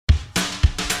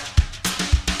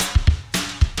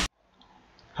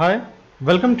Hi,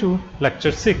 welcome to lecture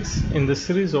 6 in the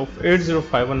series of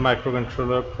 8051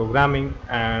 microcontroller programming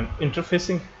and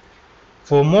interfacing.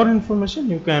 For more information,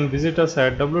 you can visit us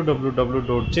at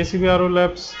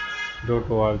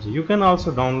www.jcbrolabs.org. You can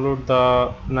also download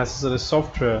the necessary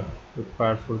software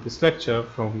required for this lecture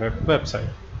from that website.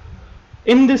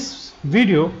 In this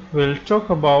video, we'll talk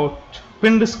about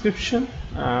pin description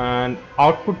and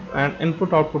output and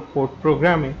input-output port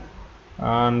programming,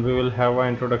 and we will have an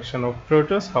introduction of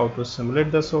Proteus, how to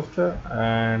simulate the software,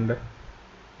 and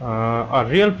a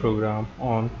real program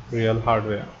on real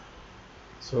hardware.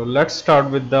 So let's start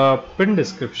with the pin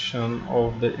description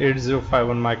of the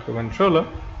 8051 microcontroller.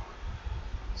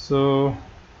 So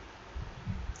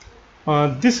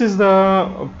this is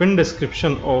the pin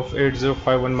description of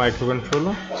 8051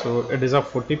 microcontroller. So it is a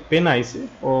 40 pin IC,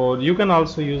 or you can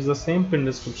also use the same pin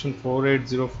description for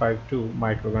 8052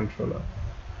 microcontroller.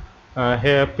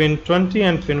 Here pin 20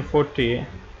 and pin 40,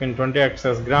 pin 20 acts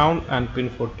as ground and pin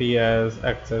 40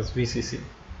 acts as VCC.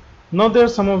 Now there are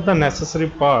some of the necessary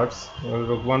parts. We'll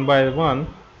look one by one.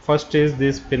 First is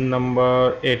this pin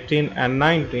number 18 and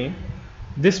 19.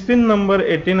 This pin number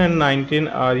 18 and 19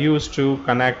 are used to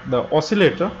connect the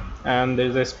oscillator, and there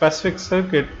is a specific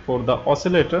circuit for the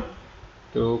oscillator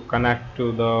to connect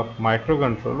to the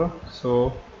microcontroller.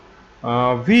 So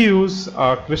we use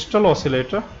a crystal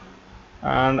oscillator,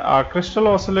 and our crystal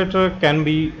oscillator can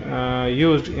be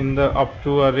used in the up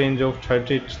to a range of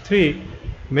 33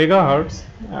 megahertz,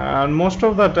 and most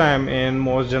of the time in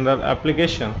most general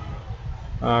application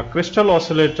crystal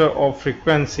oscillator of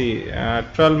frequency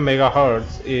 12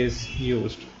 megahertz is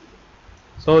used.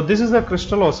 So this is a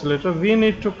crystal oscillator. We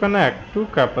need to connect two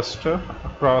capacitor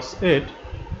across it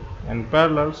in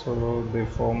parallel, so they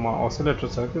form an oscillator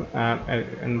circuit, and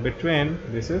in between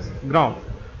this is ground,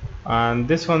 and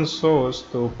this one shows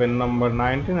to pin number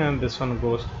 19 and this one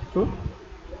goes to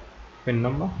pin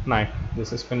number 9.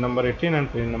 This is pin number 18 and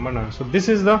pin number 9. So this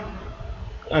is the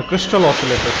crystal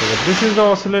oscillator circuit. This is the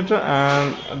oscillator,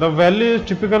 and the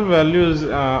typical values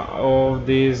of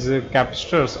these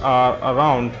capacitors are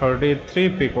around 33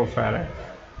 picofarad.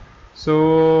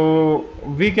 So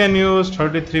we can use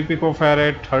 33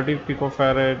 picofarad, 30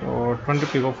 picofarad or 20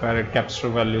 picofarad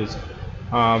capacitor values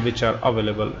which are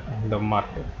available in the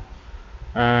market.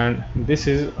 And this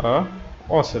is a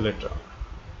oscillator.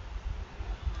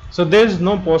 So there is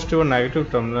no positive or negative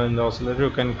terminal in the oscillator.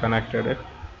 You can connect it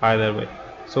either way.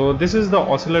 So this is the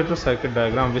oscillator circuit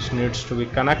diagram which needs to be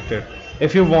connected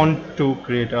if you want to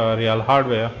create a real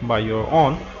hardware by your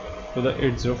own to the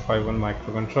 8051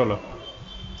 microcontroller.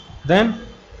 Then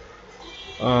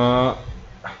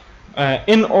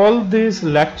in all these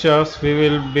lectures we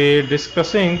will be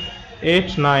discussing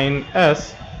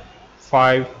 89S52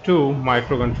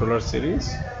 microcontroller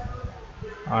series,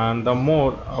 and the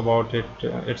more about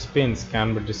its pins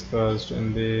can be discussed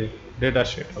in the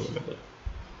datasheet available.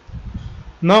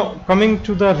 Now coming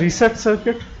to the reset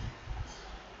circuit,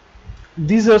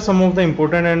 these are some of the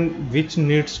important and which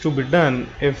needs to be done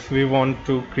if we want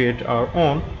to create our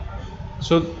own.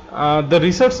 So the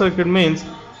reset circuit means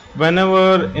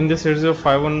whenever in this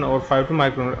 8051 or 52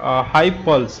 microcontroller a high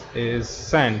pulse is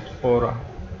sent, or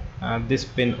this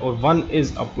pin or 1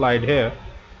 is applied here,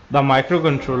 the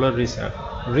microcontroller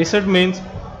reset means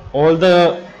all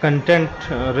the content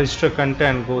register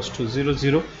content goes to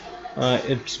 00,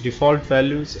 its default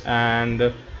values,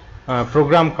 and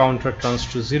program counter turns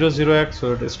to 00x,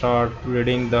 so it start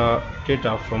reading the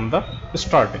data from the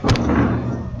starting.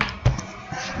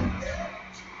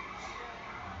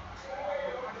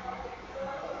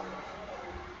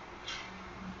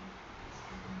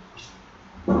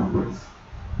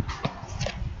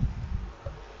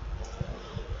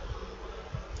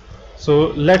 So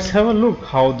let's have a look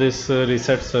how this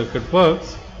reset circuit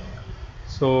works.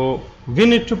 So we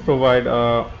need to provide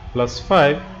a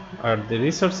 +5 at the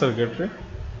reset circuitry.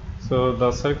 So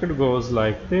the circuit goes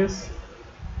like this,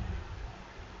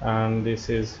 and this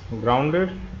is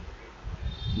grounded,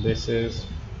 this is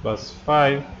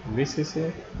 +5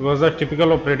 VCC, because the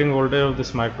typical operating voltage of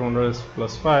this microcontroller is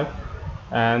 +5,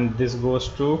 and this goes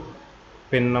to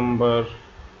pin number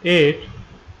 8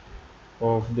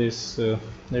 of this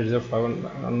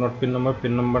 8051, not pin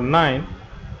number 9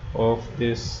 of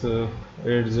this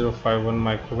 8051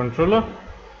 microcontroller,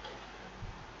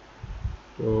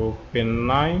 to pin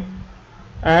 9,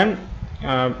 and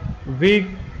we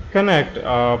connect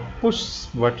a push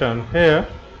button here.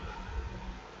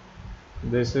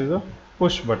 This is a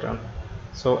push button.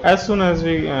 So as soon as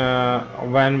we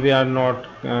when we are not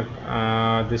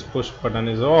this push button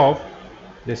is off,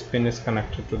 this pin is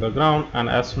connected to the ground, and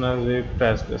as soon as we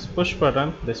press this push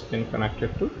button, this pin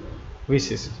connected to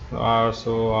VCC.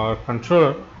 So our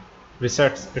controller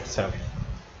resets itself.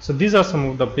 So these are some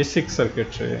of the basic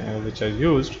circuitry which are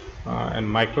used in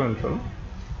microcontroller.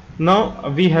 Now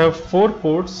we have 4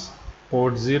 ports: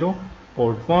 port 0,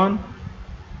 port 1,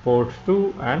 port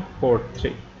 2 and port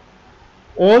 3.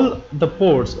 All the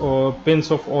ports or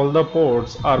pins of all the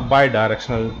ports are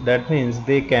bidirectional. That means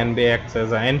they can be accessed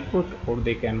as an input or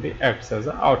they can be accessed as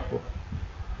an output.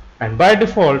 And by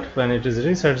default, when it is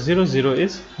reset, 0 0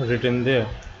 is written there.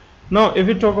 Now if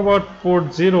we talk about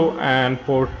port 0 and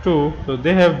port 2, so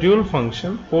they have dual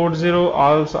function. Port 0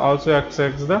 also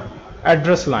accesses the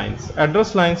address lines.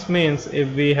 Address lines means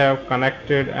if we have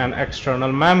connected an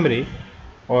external memory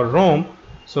or ROM,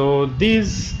 so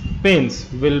these pins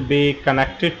will be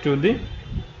connected to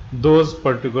those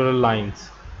particular lines.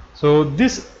 So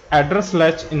this address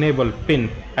latch enable pin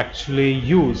actually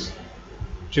use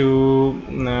to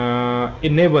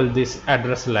enable this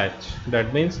address latch.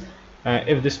 That means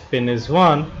if this pin is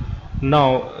 1, now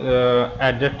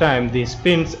at that time these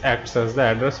pins acts as the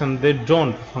address and they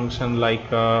don't function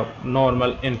like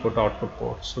normal input output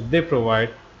ports. So they provide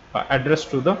address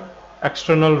to the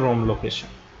external ROM location.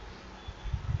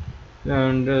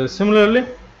 And similarly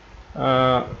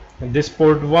this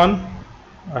port 1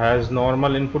 has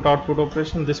normal input output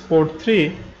operation. This port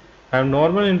 3 have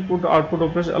normal input output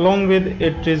operation. Along with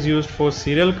it is used for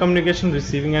serial communication,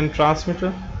 receiving and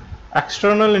transmitter,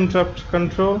 external interrupt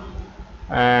control,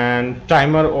 and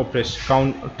timer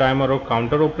operation, timer or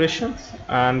counter operations,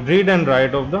 and read and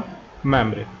write of the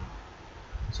memory.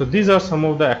 So these are some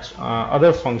of the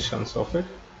other functions of it.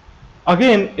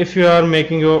 Again, if you are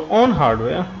making your own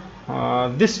hardware,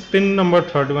 this pin number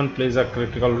 31 plays a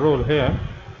critical role here.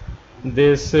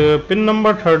 This pin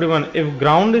number 31, if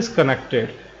ground is connected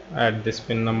at this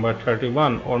pin number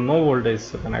 31 or no voltage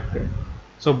is connected,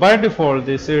 so by default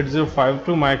this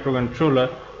 8052 microcontroller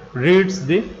reads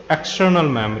the external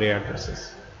memory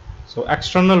addresses. So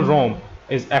external ROM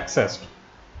is accessed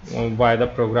by the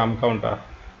program counter.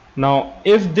 Now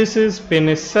if this pin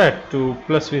is set to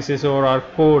plus VCC or our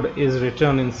code is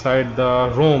written inside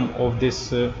the ROM of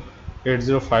this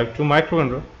 8052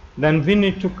 microcontroller, then we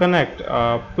need to connect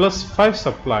a +5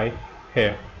 supply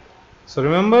here. So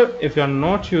remember, if you are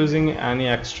not using any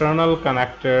external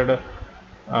connected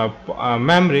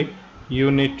memory,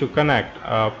 you need to connect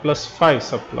a +5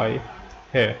 supply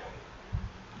here,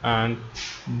 and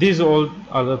these all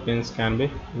other pins can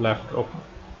be left open.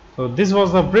 So this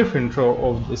was the brief intro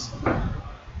of this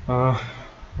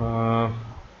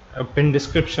pin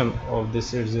description of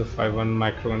this 8051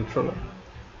 microcontroller.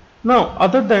 Now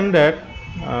other than that,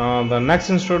 the next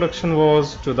introduction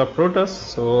was to the Protus,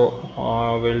 so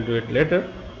we'll do it later.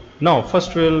 Now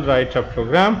first we'll write a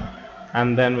program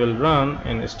and then we'll run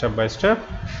in step by step.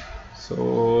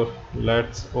 So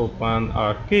let's open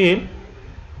our key.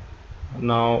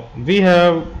 Now we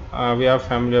are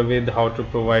familiar with how to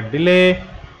provide delay,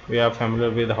 we are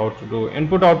familiar with how to do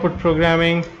input output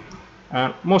programming,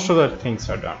 and most of the things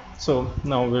are done. So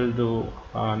now we'll do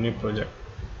a new project.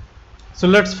 So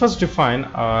let's first define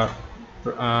our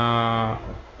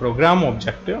program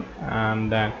objective,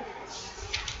 and then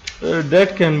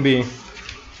that can be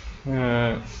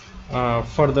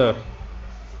further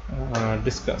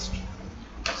discussed.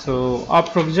 So our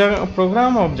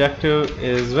program objective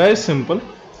is very simple.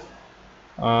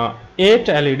 8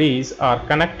 LEDs are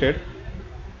connected.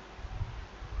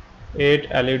 8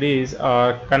 LEDs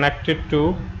are connected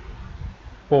to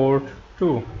port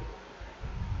 2.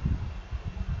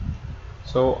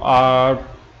 So our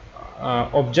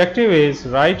objective is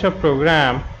write a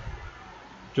program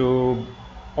to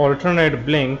alternate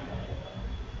blink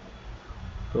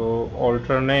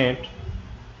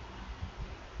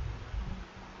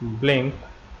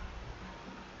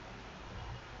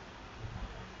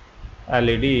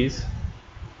LEDs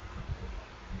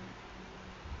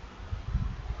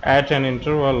at an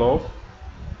interval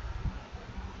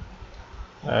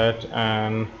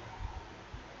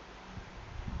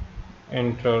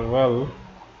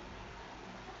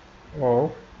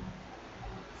of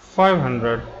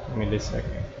 500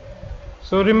 milliseconds.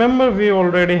 So remember, we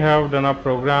already have done a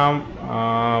program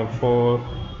for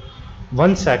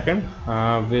 1 second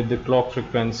with the clock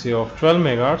frequency of 12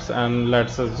 megahertz, and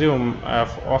let's assume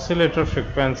if oscillator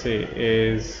frequency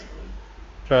is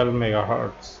 12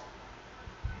 megahertz.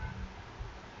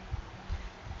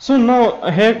 So now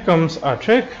here comes a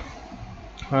trick.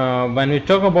 When we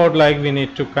talk about, like, we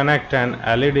need to connect an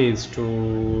LEDs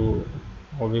to,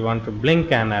 or we want to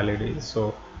blink an LED.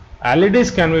 So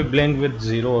LEDs can be blinked with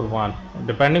 0 or 1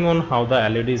 depending on how the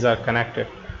LEDs are connected.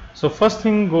 So first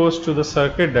thing goes to the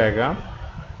circuit diagram.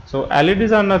 So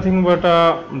LEDs are nothing but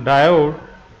a diode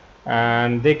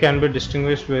and they can be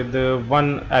distinguished with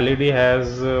one LED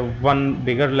has one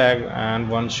bigger lag and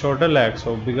one shorter lag.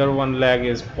 So bigger one lag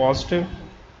is positive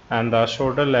and the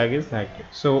shorter lag is negative.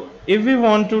 So if we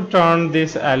want to turn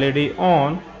this LED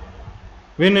on,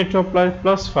 we need to apply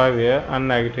 +5 here and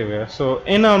negative here. So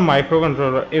in our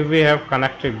microcontroller, if we have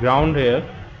connected ground here,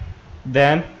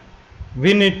 then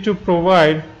we need to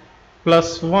provide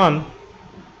 +1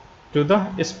 to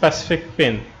the specific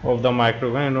pin of the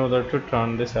microcontroller in order to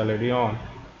turn this LED on.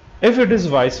 If it is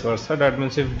vice versa, that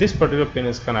means if this particular pin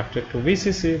is connected to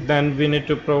VCC, then we need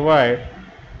to provide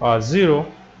 0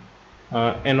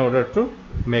 in order to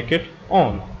make it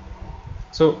on.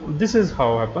 So this is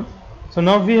how it happens. So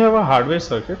now we have a hardware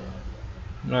circuit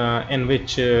in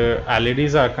which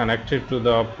LEDs are connected to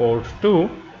the port 2,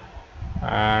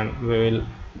 and we will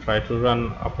try to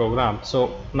run a program.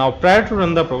 So now prior to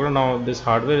run the program, now this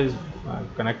hardware is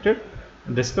connected,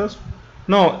 discussed.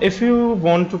 Now if you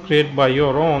want to create by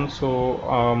your own,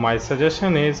 so my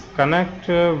suggestion is connect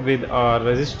with a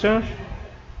resistor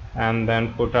and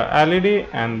then put a LED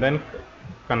and then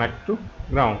connect to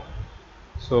ground.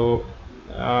 So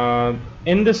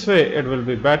in this way it will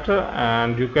be better,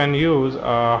 and you can use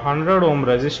a 100 ohm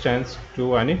resistance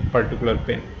to any particular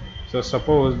pin. So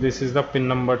suppose this is the pin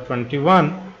number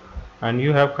 21 and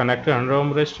you have connected 100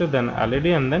 ohm resistor, then LED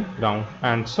and then ground,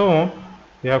 and so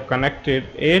you have connected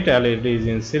 8 LEDs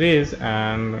in series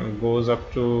and goes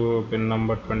up to pin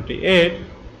number 28,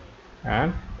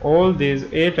 and all these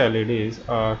 8 LEDs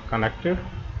are connected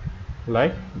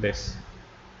like this.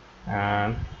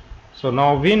 And so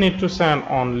now we need to send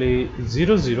only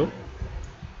 0 0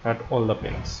 at all the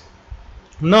pins.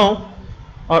 Now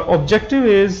our objective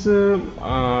is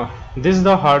this is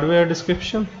the hardware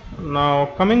description. Now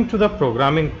coming to the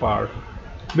programming part,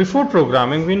 before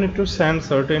programming we need to send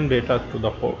certain data to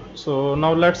the port. So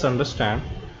now let's understand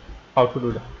how to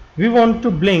do that. We want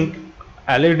to blink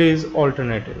LEDs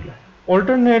alternatively.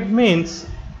 Alternate means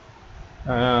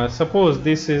suppose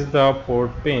this is the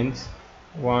port pins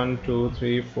 1 2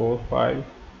 3 4 5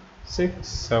 6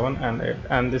 7 and 8,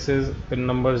 and this is pin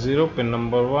number 0, pin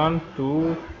number 1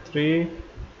 2 3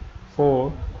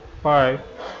 4 5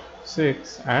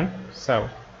 6 and 7.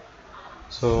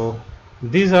 So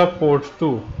these are port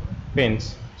 2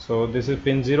 pins. So this is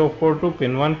pin 0 port 2,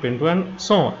 pin 1 pin 2 and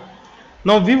so on.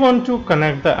 Now we want to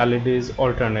connect the LEDs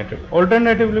alternatively.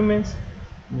 Alternatively means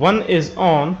one is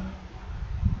on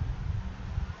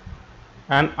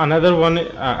and another one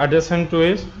adjacent to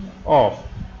is off,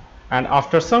 and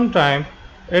after some time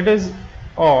it is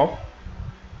off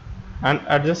and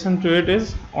adjacent to it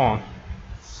is on.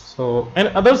 So in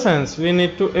other sense, we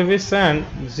need to, if we send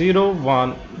 0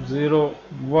 1 0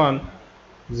 1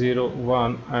 0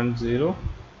 1 and 0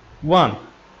 1,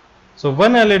 so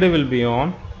one LED will be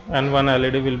on and one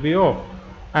LED will be off,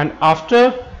 and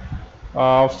after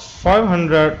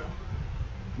 500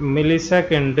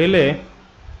 millisecond delay,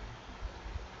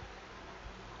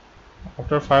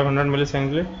 after 500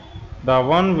 millisecond, the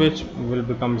one which will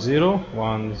become 0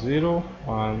 1 0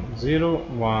 1 0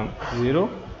 1 0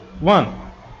 1,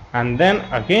 and then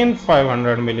again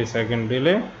 500 millisecond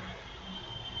delay.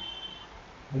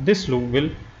 This loop will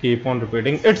keep on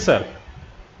repeating itself.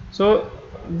 So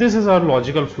this is our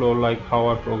logical flow, like how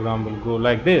our program will go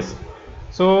like this.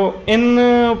 So in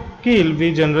Keil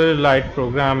we generally write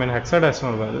program in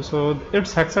hexadecimal value. So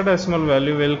its hexadecimal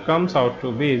value will comes out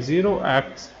to be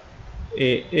 0xAA.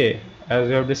 As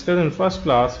we have discussed in first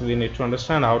class, we need to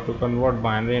understand how to convert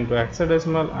binary into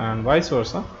hexadecimal and vice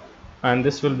versa, and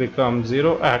this will become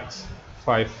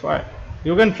 0x55.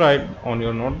 You can try it on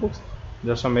your notebooks.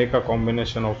 Just to make a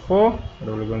combination of 4, it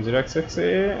will become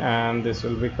 0xAA and this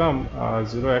will become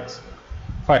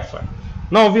 0x55.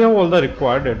 Now we have all the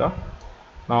required data.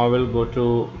 Now we'll go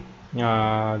to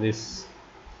this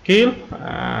Keil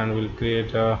and we'll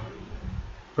create a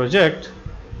project.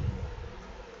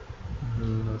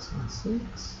 Lesson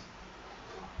 6.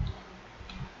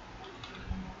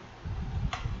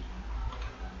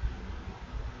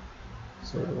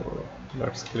 So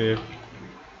let's create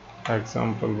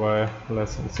example by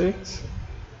lesson 6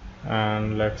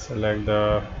 and let's select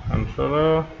the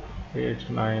controller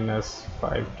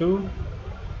 89S52.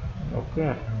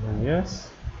 Okay, and yes,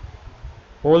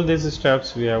 all these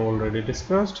steps we have already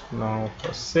discussed. Now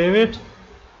first save it.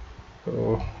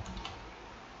 So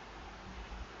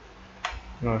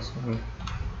lesson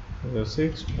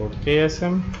 06 port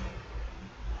KSM.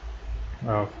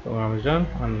 Program is done,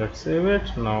 and let's save it.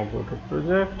 Now go to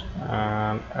project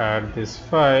and add this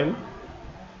file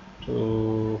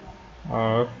to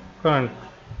our current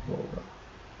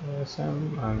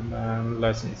program, and then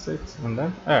lesson 6, and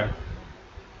then add,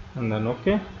 and then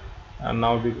OK, and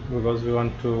now because we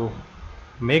want to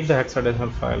make the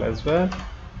hexadecimal file as well,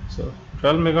 so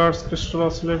 12 megahertz crystal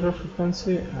oscillator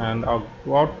frequency, and our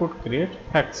output create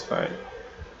hex file.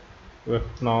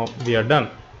 Now we are done.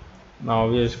 Now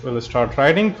we will start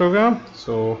writing program.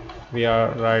 So we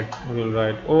will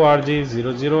write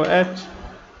org00h,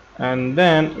 and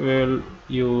then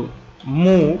you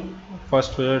move.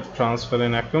 First we will transfer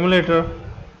in accumulator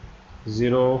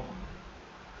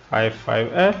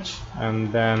 055h,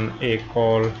 and then a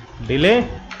call delay,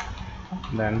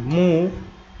 then move.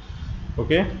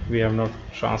 Okay, we have not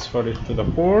transferred it to the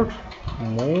port.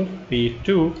 Move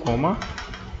p2 comma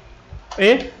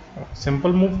a,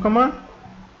 simple move command,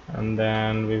 and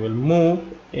then we will move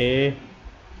a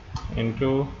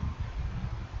into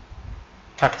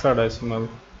hexadecimal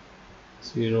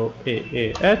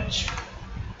 0AAH,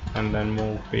 and then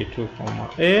move p2 comma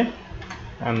a,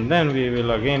 and then we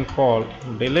will again call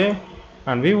delay,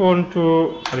 and we want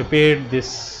to repeat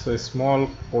this small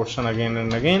portion again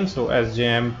and again. So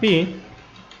SJMP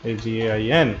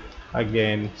AGAIN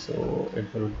again, so it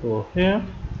will go here,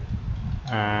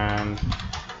 and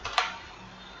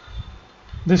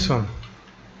this one.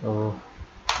 So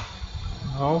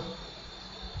now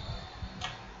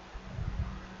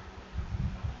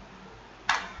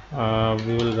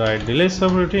we will write delay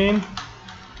subroutine.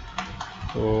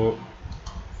 So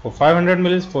for 500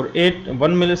 millis, for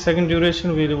 1 millisecond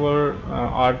duration, we were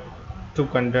R2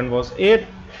 content was 8.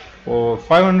 For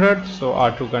 500, so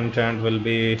R2 content will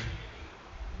be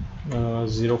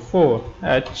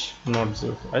 04H, not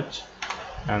 0H,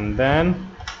 and then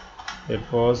it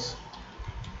was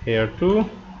here to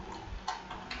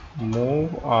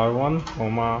move R1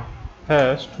 comma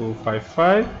hash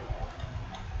 255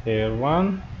 here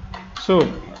 1. So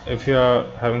if you are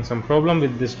having some problem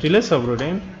with this delay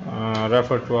subroutine,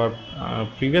 refer to our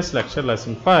previous lecture,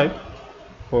 lesson 5.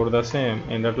 For the same,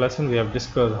 in that lesson we have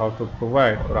discussed how to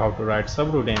provide or how to write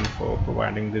subroutine for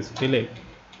providing this delay.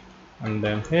 And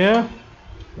then here,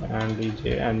 and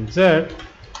DJ and Z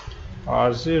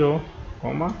R0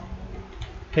 comma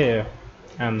here,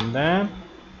 and then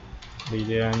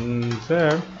DJ and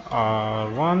Z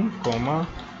R1 comma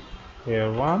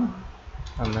here 1,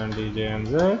 and then DJ and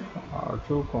Z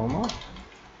R2 comma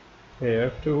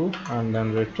here 2, and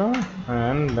then return,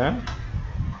 and then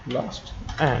last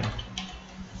end.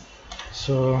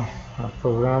 So our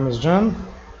program is done.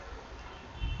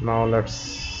 Now let's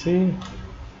see.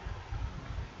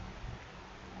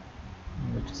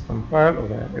 It is compiled.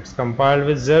 Okay, it's compiled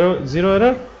with zero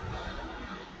error.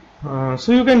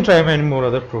 So you can try many more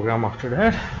other program after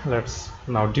that. Let's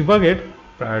now debug it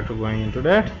prior to going into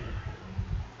that.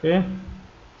 Okay,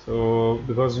 so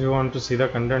because we want to see the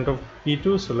content of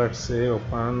P2, so let's say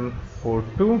open port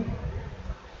 2,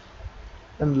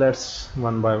 and let's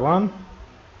one by one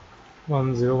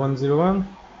 10101,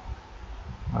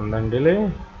 and then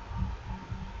delay.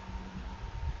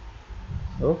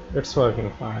 So it's working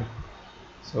fine.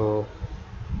 So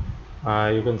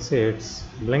you can see it's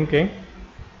blinking.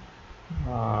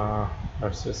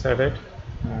 Let's reset it,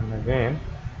 and again.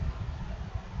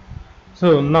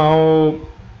 So now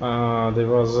there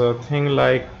was a thing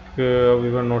like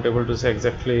we were not able to say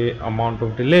exactly amount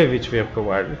of delay which we have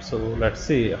provided. So let's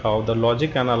see how the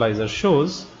logic analyzer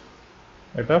shows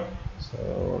it up. So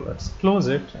let's close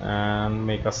it and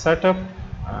make a setup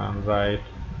and write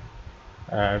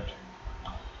add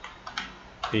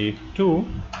P2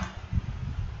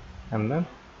 and then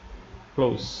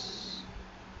close.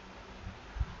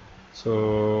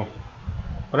 So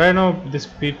right now this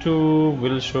P2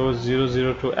 will show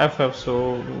 00 to FF,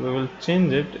 so we will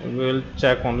change it. We will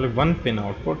check only one pin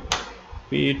output,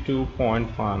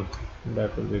 P2.1,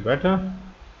 that will be better,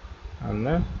 and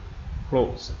then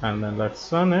close, and then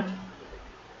let's run it.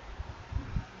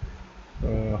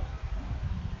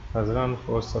 Has run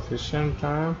for sufficient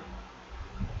time.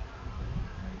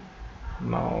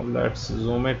 Now let's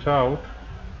zoom it out.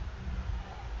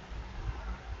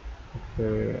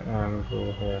 Okay, and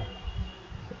go here.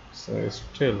 So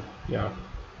still, yeah.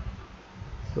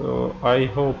 So I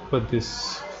hope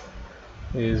this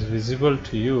is visible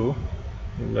to you.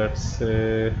 Let's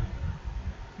say,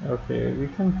 okay, we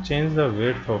can change the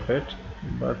width of it,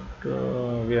 but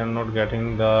we are not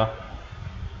getting the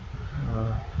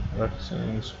let's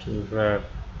change to red.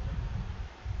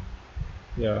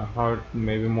 Yeah, how it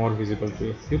may be more visible to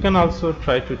you. You can also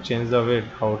try to change the width,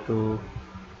 how to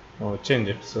change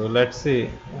it. So let's see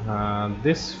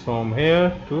this from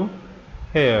here to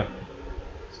here.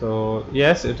 So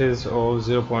yes, it is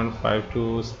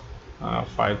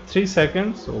 0.5253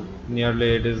 seconds, so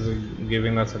nearly it is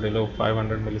giving us a delay of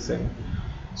 500 milliseconds.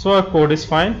 So our code is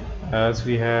fine, as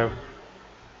we have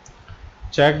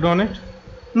checked on it?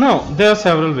 No, there are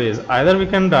several ways. Either we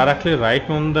can directly write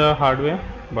on the hardware,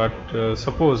 but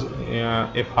suppose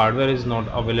if hardware is not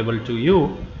available to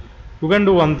you, you can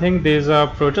do one thing. There is a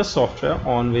Proteus software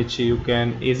on which you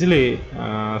can easily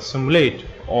simulate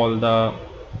all the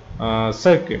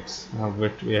circuits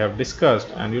which we have discussed,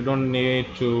 and you don't need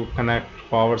to connect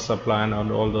power supply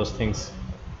and all those things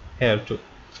here too.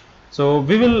 So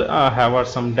we will have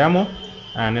some demo,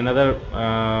 and another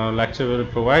lecture will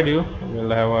provide you.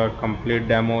 We'll have a complete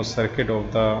demo circuit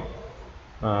of the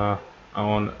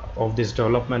of this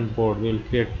development board. We'll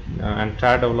create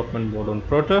entire development board on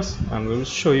Proteus, and we will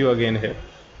show you again here.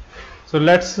 So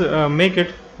let's make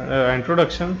it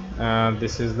introduction.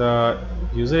 This is the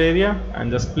user area, and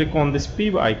just click on this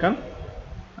P icon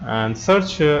and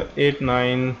search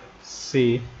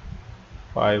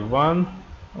 89C51,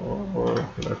 or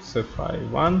let's say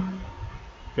 51.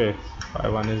 Okay,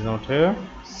 51 is not here.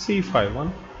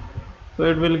 C51. So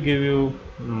it will give you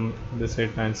this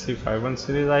 89C51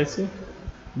 series IC.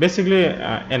 Basically,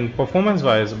 in performance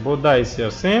wise, both the IC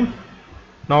are same.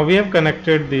 Now we have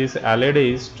connected these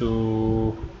LEDs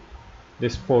to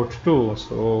this port 2.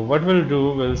 So what we'll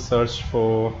do, we'll search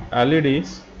for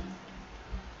LEDs,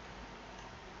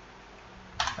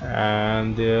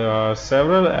 and there are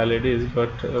several LEDs,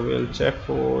 but we'll check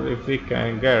for if we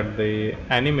can get the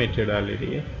animated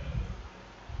LED.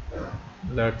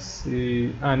 Let's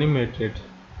see, animated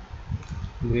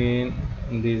green.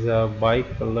 These are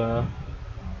bicolor,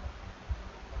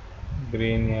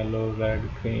 green, yellow, red,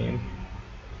 green.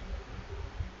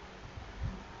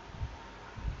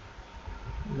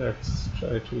 Let's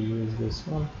try to use this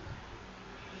one.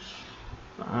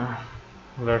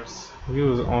 Let's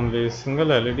use only single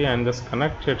LED and just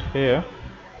connect it here,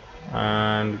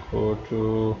 and go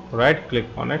to right click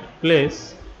on it,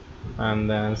 place, and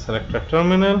then select a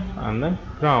terminal, and then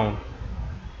ground,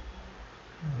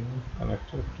 and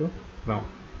connect it to ground.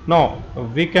 Now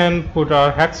we can put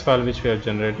our hex file which we have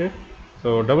generated.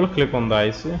 So double click on the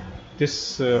IC,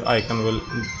 this icon will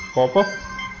pop up,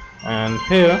 and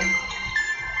here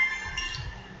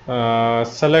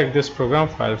select this program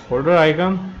file folder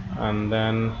icon, and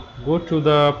then go to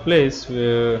the place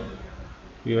where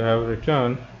you have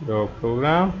returned your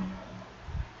program.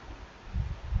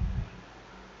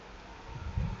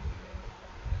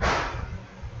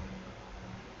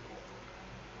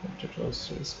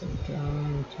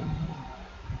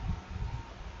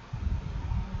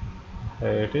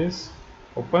 Here it is.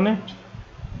 Open it,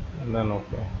 and then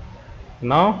OK.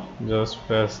 Now just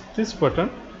press this button.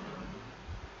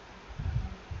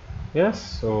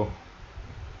 Yes, so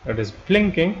it is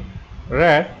blinking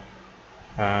red.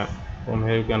 From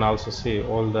here you can also see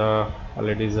all the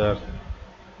LEDs are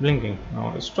blinking.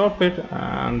 Now stop it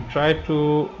and try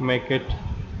to make it,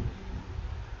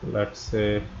 let's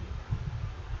say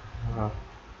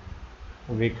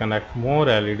we connect more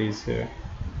LEDs here.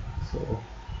 So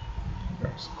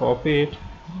let's copy it.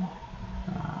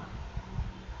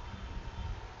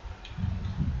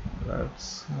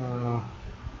 Let's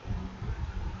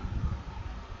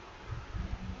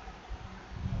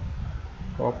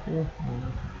copy.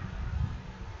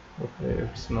 Okay,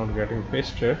 it's not getting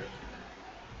pasted.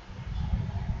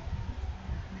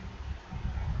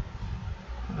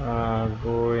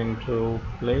 Go into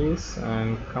place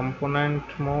and component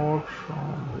mode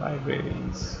from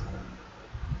libraries,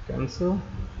 cancel.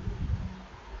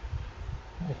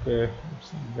 Okay,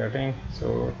 it's not getting,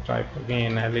 so type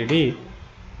again LED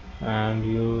and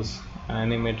use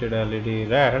animated LED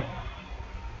red,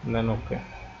 and then OK.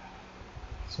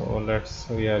 So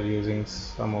we are using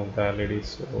some of the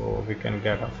LEDs so we can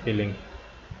get a feeling.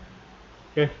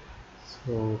 Okay,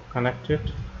 so connect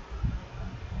it,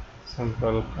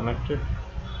 simple connect it.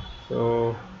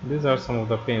 So these are some of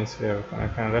the pins here,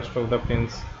 and rest of the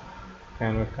pins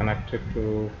can be connected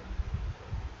to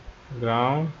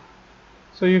ground.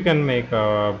 So you can make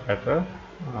a better.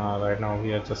 Right now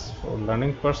we are just for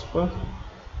learning purpose,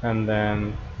 and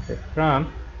then hit run.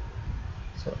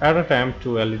 So at a time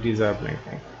 2 LEDs are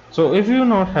blinking. So if you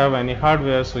not have any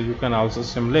hardware, so you can also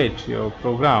simulate your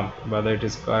program whether it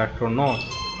is correct or not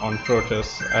on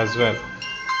Proteus as well.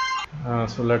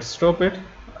 So let's stop it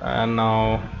and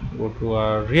now go to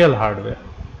our real hardware.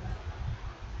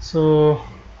 So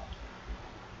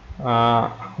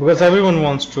because everyone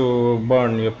wants to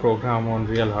burn your program on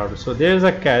real hardware, so there is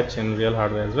a catch in real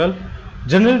hardware as well.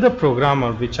 Generally the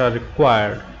programmer which are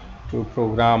required to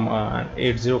program an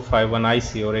 8051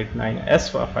 IC or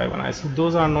 89S51 IC,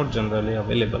 those are not generally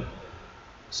available.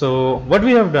 So what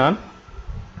we have done,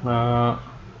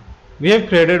 we have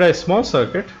created a small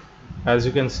circuit as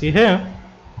you can see here.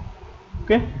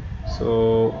 Okay,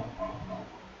 so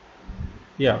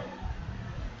Yeah,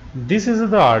 this is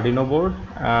the Arduino board,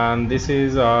 and this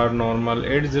is our normal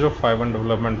 8051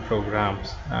 development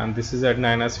programs, and this is at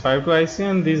 9S52 IC,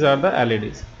 and these are the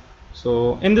LEDs.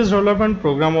 So in this development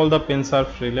program all the pins are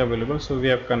freely available, so we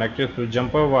have connected through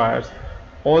jumper wires.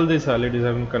 All these LEDs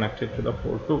have been connected to the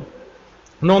port 2.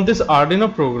 Now this Arduino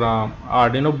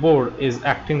board is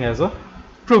acting as a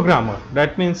programmer.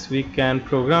 That means we can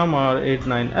program our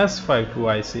 89S52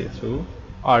 IC through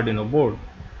Arduino board.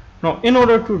 Now in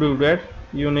order to do that,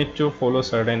 you need to follow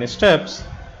certain steps.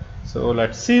 So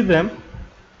let's see them.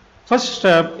 First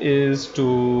step is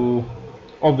to,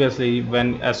 obviously,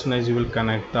 as soon as you will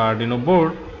connect the Arduino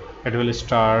board, it will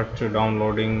start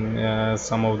downloading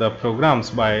some of the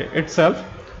programs by itself.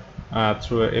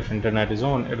 Through, if internet is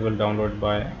on, it will download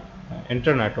by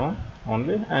internet on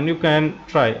only, and you can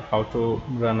try how to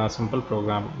run a simple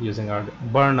program using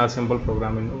burn a simple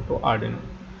program into Arduino.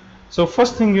 So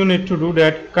first thing you need to do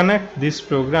that, connect this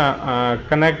program,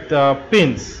 connect the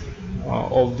pins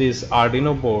of this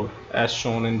Arduino board as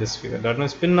shown in this figure. That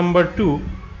means pin number 2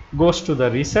 goes to the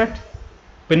reset,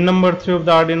 pin number 3 of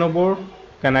the Arduino board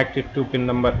connect it to pin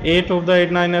number 8 of the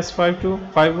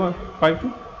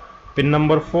 89S52, pin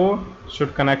number 4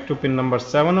 should connect to pin number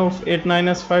 7 of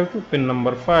 89S52, pin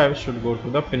number 5 should go to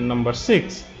the pin number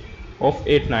 6 of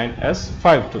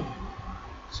 89S52.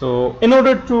 So in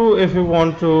order to, if you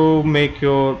want to make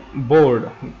your board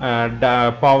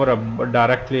power up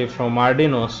directly from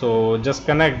Arduino, so just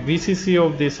connect VCC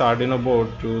of this Arduino board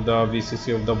to the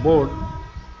VCC of the board,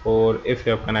 or if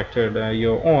you have connected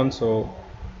your own, so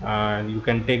you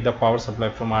can take the power supply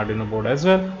from Arduino board as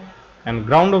well, and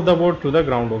ground of the board to the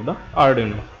ground of the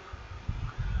Arduino.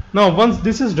 Now once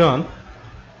this is done,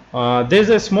 there is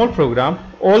a small program.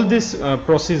 All this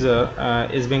procedure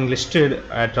is being listed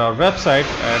at our website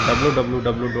at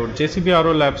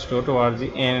www.jcbrolabs.org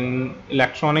in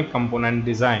electronic component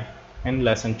design in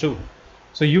lesson 2.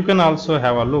 So you can also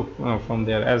have a look from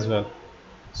there as well.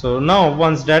 So now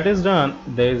once that is done,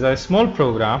 there is a small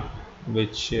program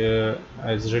which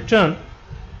is written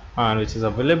and which is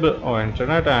available on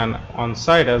internet and on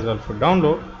site as well for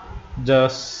download.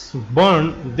 Just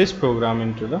burn this program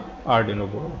into the Arduino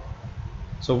board.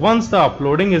 So once the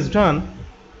uploading is done,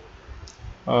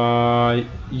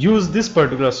 use this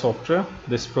particular software,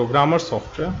 this programmer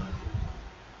software,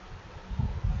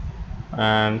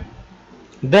 and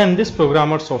then this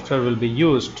programmer software will be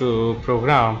used to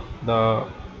program the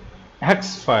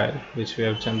hex file which we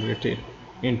have generated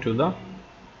into the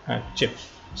chip.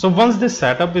 So once this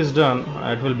setup is done,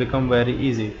 it will become very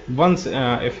easy. Once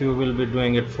if you will be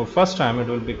doing it for first time, it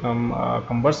will become a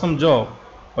cumbersome job,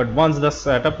 but once the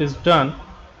setup is done,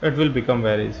 it will become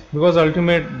very easy, because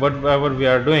ultimate whatever we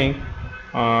are doing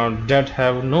that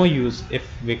have no use if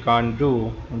we can't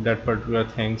do that particular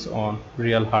things on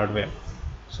real hardware.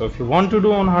 So if you want to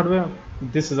do on hardware,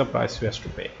 this is the price you have to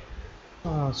pay.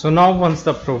 So now once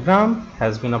the program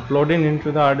has been uploaded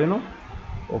into the Arduino,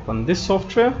 open this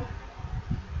software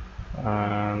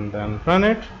and then run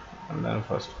it, and then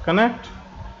first connect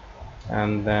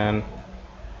and then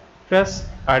press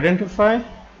identify.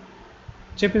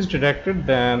 Chip is detected,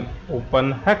 then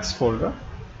open hex folder.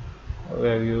 We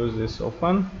have used this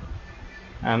open,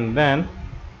 and then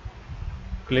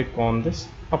click on this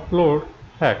upload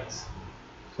hex.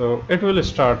 So it will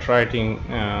start writing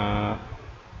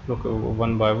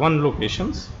one by one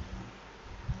locations,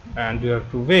 and you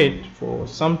have to wait for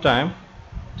some time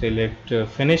till it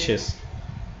finishes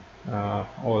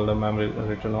all the memory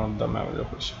written on the memory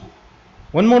location.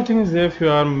 One more thing is, if you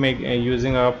are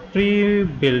using a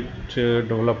pre-built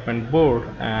development board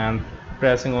and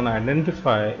pressing on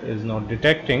identify is not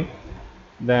detecting,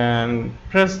 then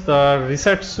press the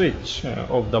reset switch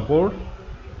of the board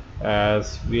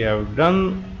as we have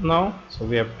done now. So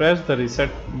we have pressed the reset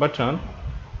button,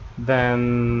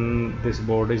 then this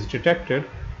board is detected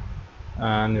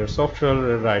and your software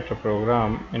will write a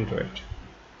program into it.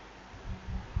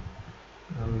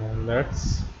 And then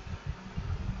let's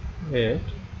wait.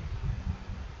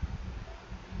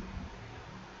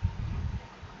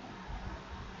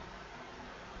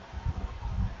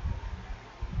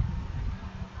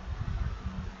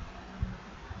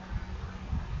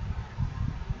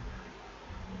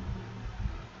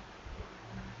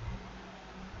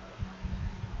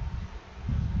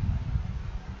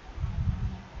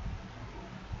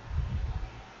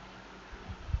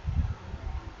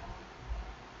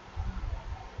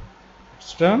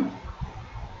 It's done.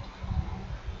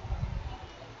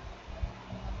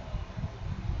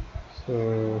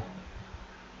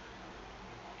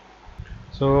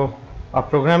 So our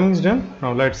programming is done.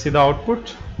 Now let's see the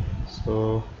output.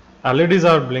 So LEDs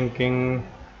are blinking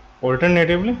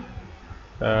alternatively,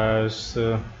 as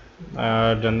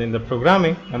done in the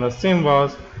programming, and the same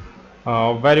was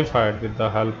verified with the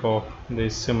help of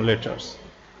these simulators.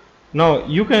 Now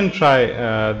you can try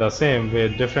the same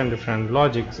with different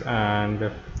logics,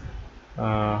 and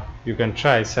you can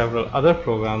try several other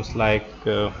programs like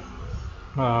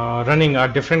running a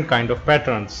different kind of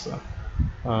patterns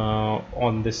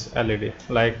on this LED.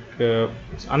 Like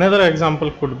another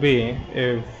example could be,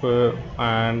 if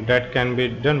and that can be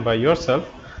done by yourself.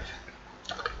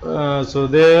 So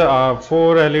there are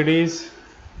 4 LEDs,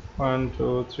 1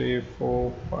 2 3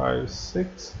 4 5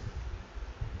 6.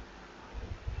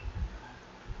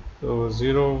 So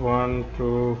 0 1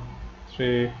 2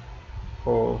 3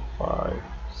 4 5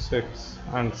 6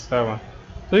 and 7.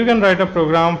 So you can write a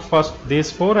program. First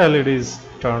these 4 LEDs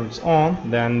turns on,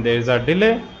 then there is a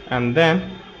delay, and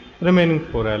then remaining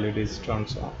 4 LEDs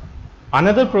turns on.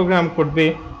 Another program could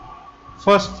be,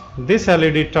 first this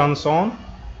LED turns on,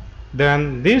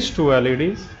 then these 2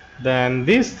 LEDs, then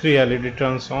these 3 LED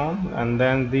turns on, and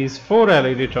then these 4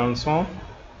 LED turns on,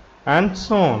 and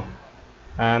so on,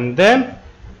 and then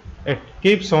it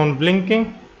keeps on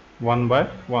blinking one by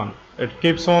one. It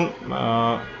keeps on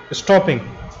stopping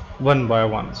one by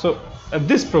one. So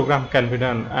this program can be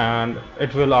done, and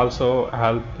it will also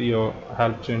help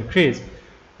to increase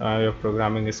your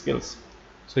programming skills.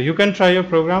 So you can try your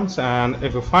programs, and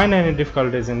if you find any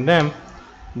difficulties in them,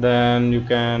 then you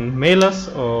can mail us,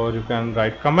 or you can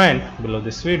write comment below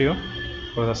this video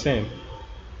for the same.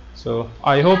 So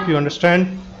I hope you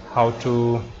understand how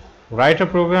to write a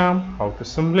program, how to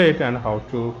simulate, and how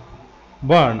to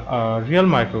burn a real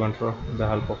microcontroller with the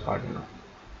help of Arduino.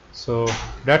 So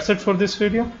that's it for this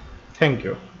video. Thank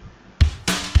you.